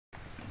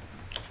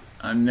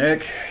I'm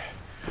Nick.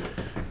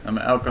 I'm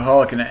an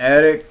alcoholic and an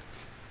addict.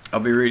 I'll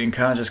be reading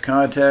Conscious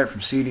Contact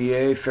from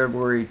CDA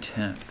February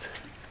 10th.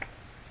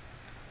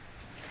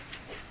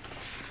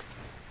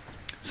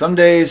 Some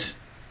days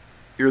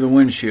you're the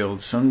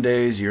windshield, some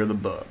days you're the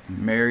bug.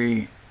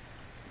 Mary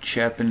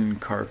Chapin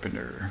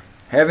Carpenter.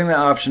 Having the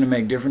option to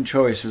make different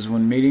choices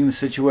when meeting the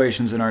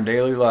situations in our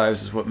daily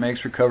lives is what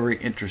makes recovery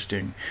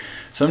interesting.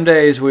 Some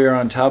days we are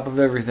on top of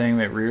everything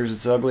that rears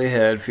its ugly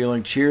head,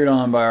 feeling cheered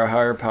on by our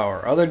higher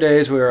power. Other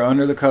days we are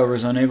under the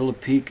covers, unable to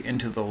peek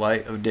into the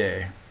light of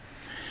day.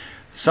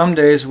 Some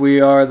days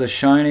we are the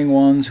shining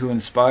ones who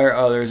inspire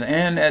others,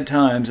 and at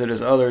times it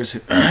is others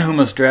who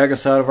must drag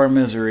us out of our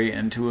misery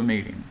into a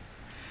meeting.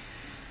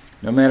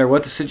 No matter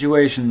what the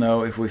situation,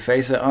 though, if we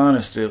face it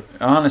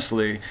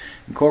honestly,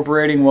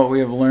 incorporating what we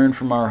have learned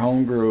from our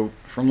home group,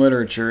 from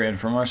literature, and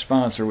from our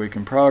sponsor, we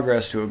can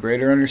progress to a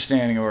greater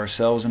understanding of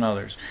ourselves and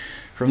others.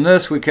 From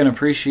this, we can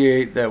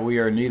appreciate that we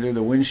are neither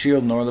the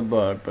windshield nor the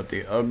bug, but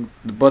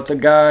the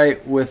guy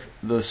with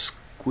the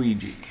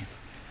squeegee.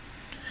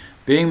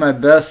 Being my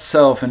best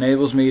self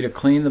enables me to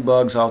clean the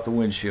bugs off the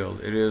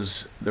windshield. It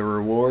is the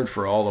reward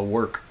for all the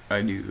work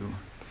I do.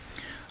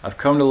 I've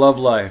come to love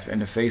life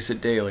and to face it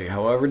daily,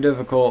 however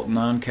difficult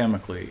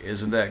non-chemically.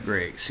 Isn't that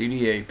great?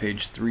 CDA,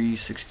 page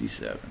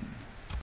 367.